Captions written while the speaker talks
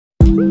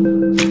My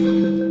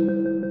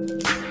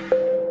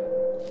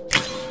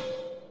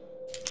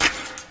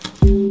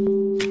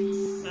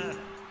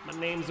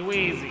name's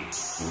Weezy.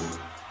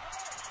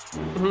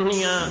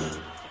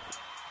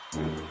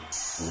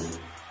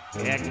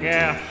 Yeah,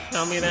 girl,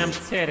 show me them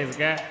titties,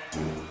 girl.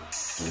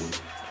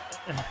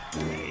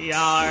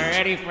 Y'all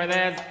ready for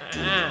this?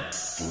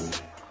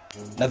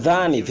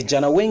 Nadhani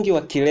vijana wengi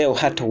wa kileo,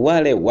 hata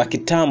wale wa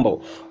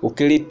kitambo,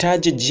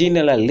 ukilitaja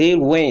jina la Lil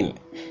Wayne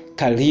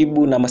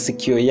karibu na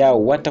masikio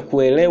yao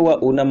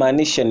watakuelewa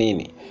unamaanisha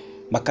nini.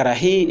 Makala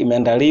hii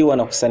imeandaliwa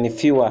na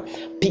kusanifiwa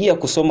pia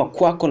kusoma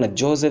kwako na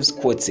Joseph's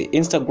Quotes.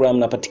 Instagram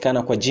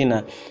napatikana kwa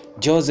jina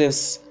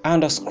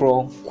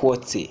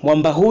Joseph's_Quotes.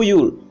 Mwamba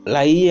huyu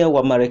raia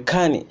wa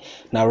Marekani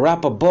na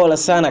rapper bora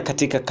sana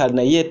katika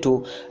karne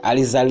yetu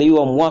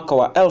alizaliwa mwaka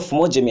wa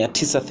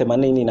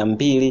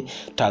 1982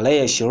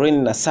 tarehe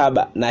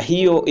 27, na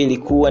hiyo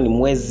ilikuwa ni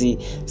mwezi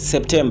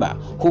Septemba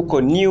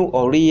huko New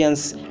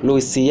Orleans,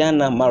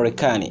 Louisiana,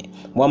 Marekani.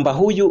 Mwamba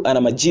huyu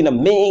ana majina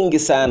mengi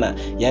sana,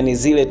 yani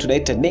zile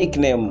tunaita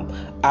nickname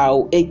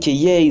au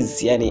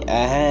AKAs, yani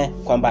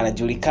kwamba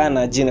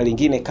anajulikana jina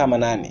lingine kama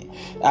nani.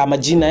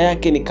 Majina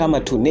yake ni kama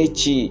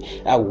Tunechi,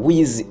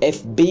 Wiz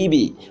F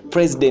Baby,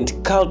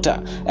 President Carter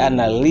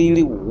na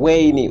Lil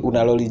Wayne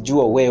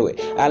unalolijua wewe.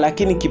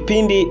 Lakini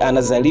kipindi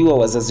anazaliwa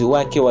wazazi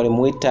wake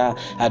walimuita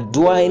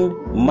Dwayne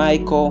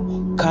Michael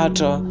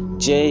Carter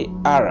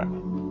Jr.,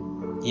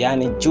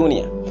 yani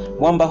Junior.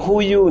 Mwamba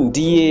huyu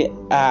ndiye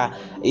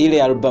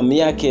ile albamu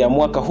yake ya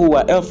mwaka huu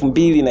wa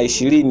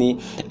 2020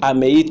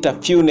 ameita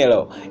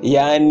Funeral,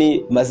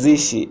 yani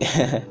mazishi.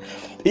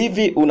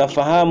 Hivi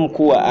unafahamu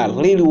kuwa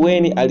Lil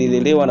Wayne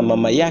alilelewa na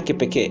mama yake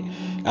pekee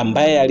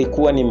ambaye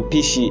alikuwa ni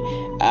mpishi,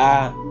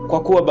 kwa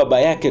kuwa baba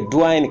yake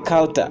Dwayne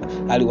Carter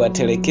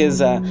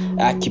aliwatelekeza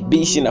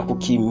kibishi na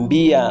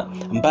kukimbia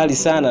mbali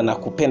sana na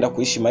kupenda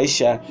kuishi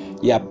maisha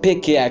ya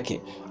peke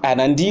yake.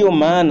 Na ndiyo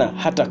maana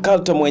hata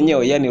Carter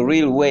mwenyewe, yani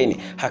Lil Wayne,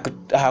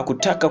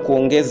 hakutaka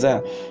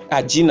kuongeza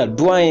jina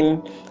Dwayne,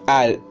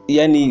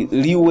 yani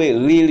liwe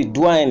Lil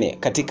Dwayne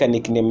katika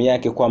nickname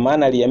yake, kwa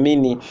maana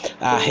aliamini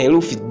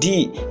herufi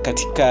D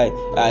katika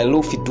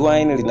herufi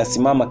Dwayne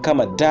linasimama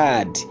kama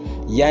dad,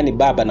 yani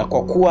baba, na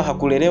kwa kuwa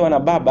hakulelewa na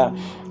baba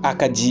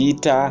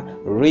akajiita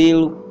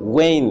Lil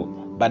Wayne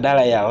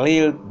badala ya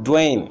Lil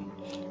Dwayne.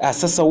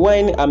 Sasa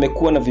Wayne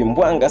amekuwa na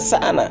vimbwanga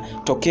sana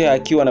tokea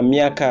akiwa na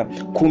miaka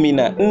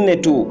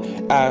 14 tu.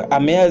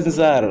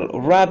 Ameanza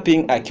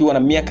rapping akiwa na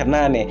miaka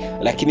 8,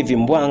 lakini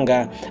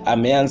vimbwanga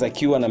ameanza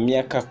akiwa na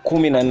miaka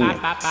 14.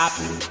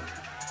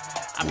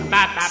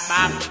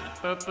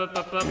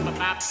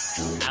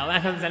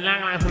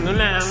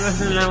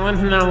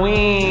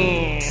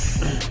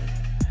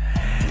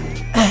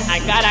 I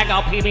gotta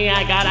go pee pee,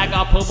 I gotta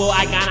go poo poo,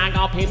 I gotta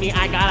go pee pee,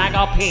 I gotta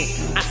go pee.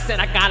 I said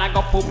I gotta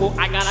go poo poo,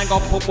 I gotta go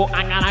poo poo,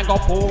 I gotta go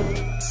poo.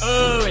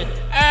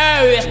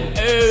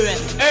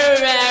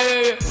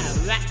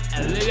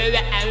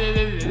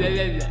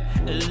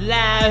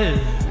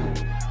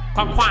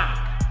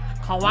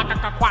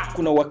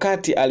 Kuna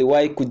wakati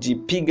aliwahi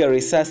kujipiga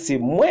risasi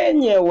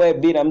mwenyewe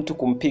bila mtu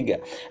kumpiga,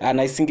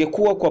 na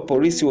isingekuwa kwa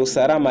polisi wa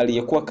usalama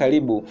aliyekuwa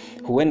karibu,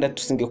 huenda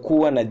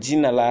tusingekuwa na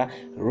jina la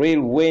Lil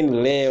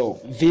Wayne leo.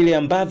 Vile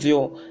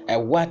ambavyo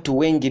watu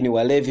wengi ni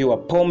walevi wa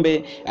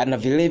pombe na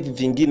vilevi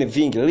vingine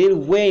vingi, Lil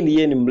Wayne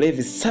yeye ni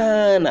mlevi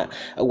sana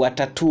wa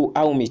tattoo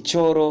au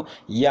michoro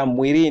ya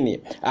mwilini,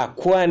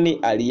 kwani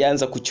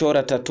alianza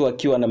kuchora tattoo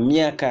akiwa na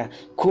miaka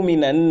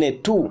 14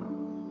 tu.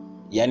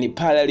 Yani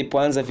pale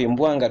alipoanza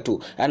vimbwanga tu.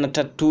 Ana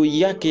tattoo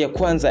yake ya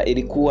kwanza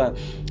ilikuwa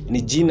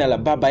ni jina la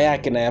baba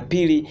yake, na ya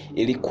pili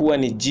ilikuwa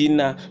ni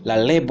jina la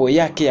lebo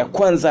yake ya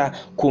kwanza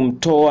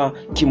kumtoa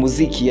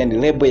kimuziki, yani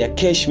lebo ya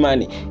Cash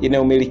Money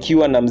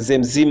inayomilikiwa na mzee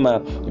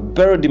mzima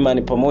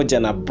Birdman pamoja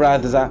na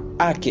brother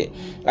ake.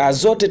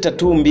 Zote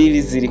tattoo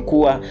mbili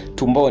zilikuwa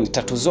tumboni,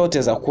 tattoo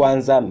zote za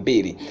kwanza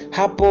mbili.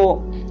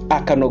 Hapo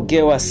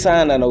akanogewa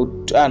sana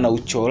na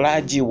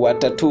uchoraji wa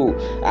tattoo,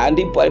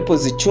 ndipo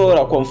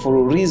alipozichora kwa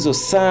mfululizo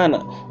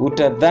sana,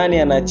 utadhani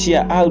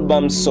anaachia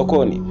album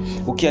sokoni.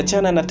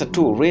 Ukiachana na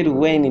tattoo, Lil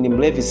Wayne ni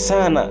mlevi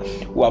sana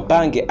wa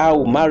bange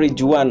au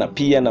marijuana,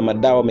 pia na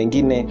madawa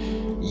mengine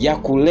ya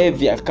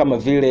kulevya kama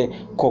vile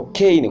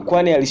cocaine,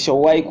 kwani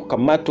alishawahi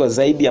kukamatwa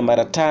zaidi ya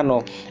mara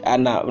 5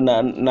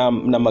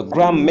 na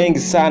magramu mengi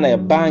sana ya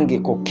bange,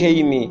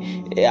 cocaine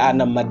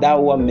na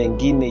madawa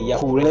mengine ya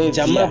kulevya.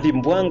 Jamaa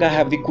vimbwanga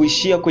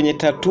havikuishia kwenye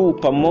tattoo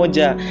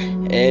pamoja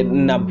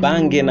na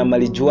bange na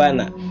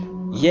marijuana.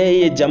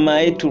 Yeye jamaa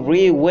yetu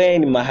Lil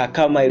Wayne,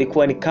 mahakama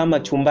ilikuwa ni kama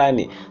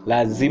chumbani,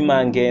 lazima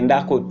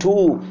angeendako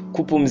tu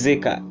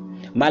kupumzika.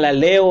 Mara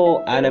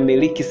leo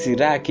anamiliki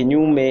silaha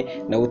kinyume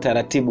na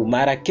utaratibu,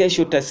 mara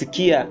kesho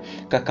utasikia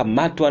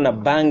kakamatwa na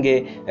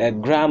bange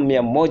gramu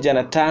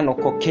 105,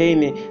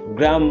 cocaine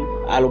gramu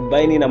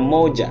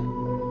 41.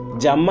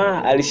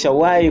 Jamaa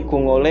alishawahi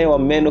kungolewa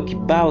meno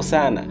kibao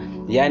sana,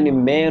 yani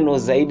meno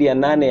zaidi ya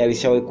 8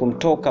 alishawahi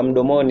kumtoka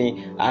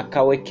mdomoni,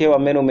 akawekewa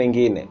meno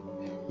mengine.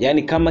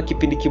 Yaani kama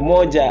kipindi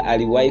kimoja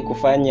aliwahi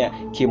kufanya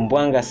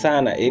kimbwanga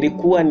sana,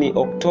 ilikuwa ni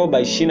Oktoba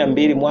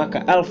 22 mwaka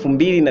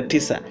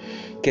 2009.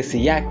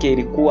 Kesi yake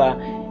ilikuwa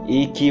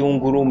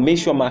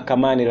ikiungurumishwa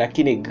mahakamani,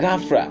 lakini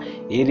ghafla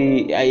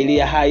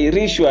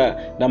iliahirishwa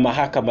na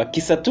mahakama.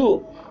 Kisa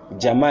tu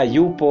jamaa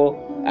yupo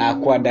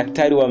kwa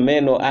daktari wa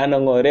meno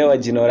anang'olewa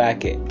jino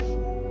lake.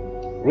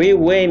 Lil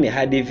Wayne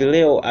hadi hivi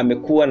leo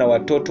amekuwa na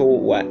watoto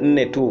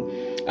 4 tu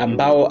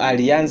ambao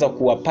alianza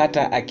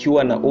kuwapata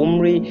akiwa na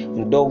umri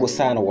mdogo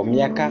sana wa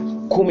miaka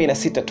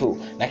 16 tu.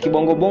 Na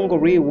kibongobongo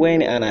Lil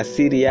Wayne ana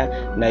asili ya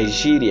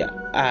Nigeria,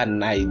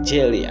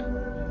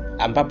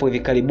 ambapo hivi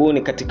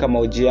karibuni katika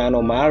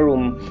mahojiano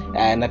maalum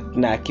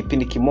na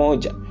kipindi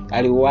kimoja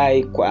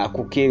aliwahi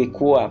kukiri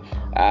kuwa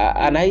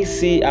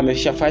anahisi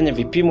ameshafanya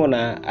vipimo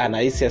na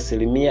anahisi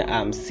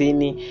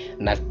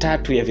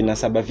 53% ya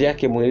vinasaba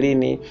vyake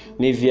mwilini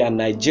ni vya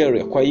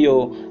Nigeria. Kwa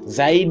hiyo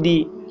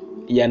zaidi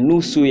ya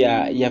nusu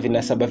ya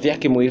vinasaba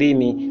vyake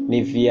mwilini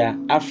ni vya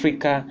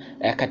Afrika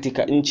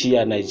katika nchi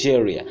ya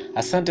Nigeria.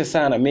 Asante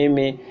sana,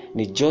 mimi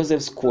ni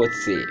Joseph's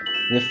Quotes.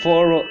 Ni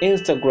follow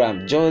Instagram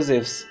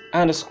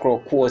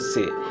Joseph's_Quotes.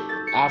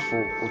 Afu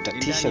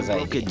utatisha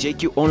zaidi.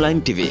 JQ Online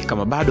TV,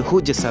 kama bado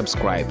huja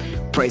subscribe,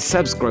 press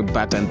subscribe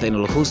button then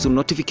ruhusu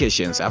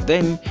notifications,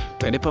 then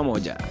twende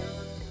pamoja.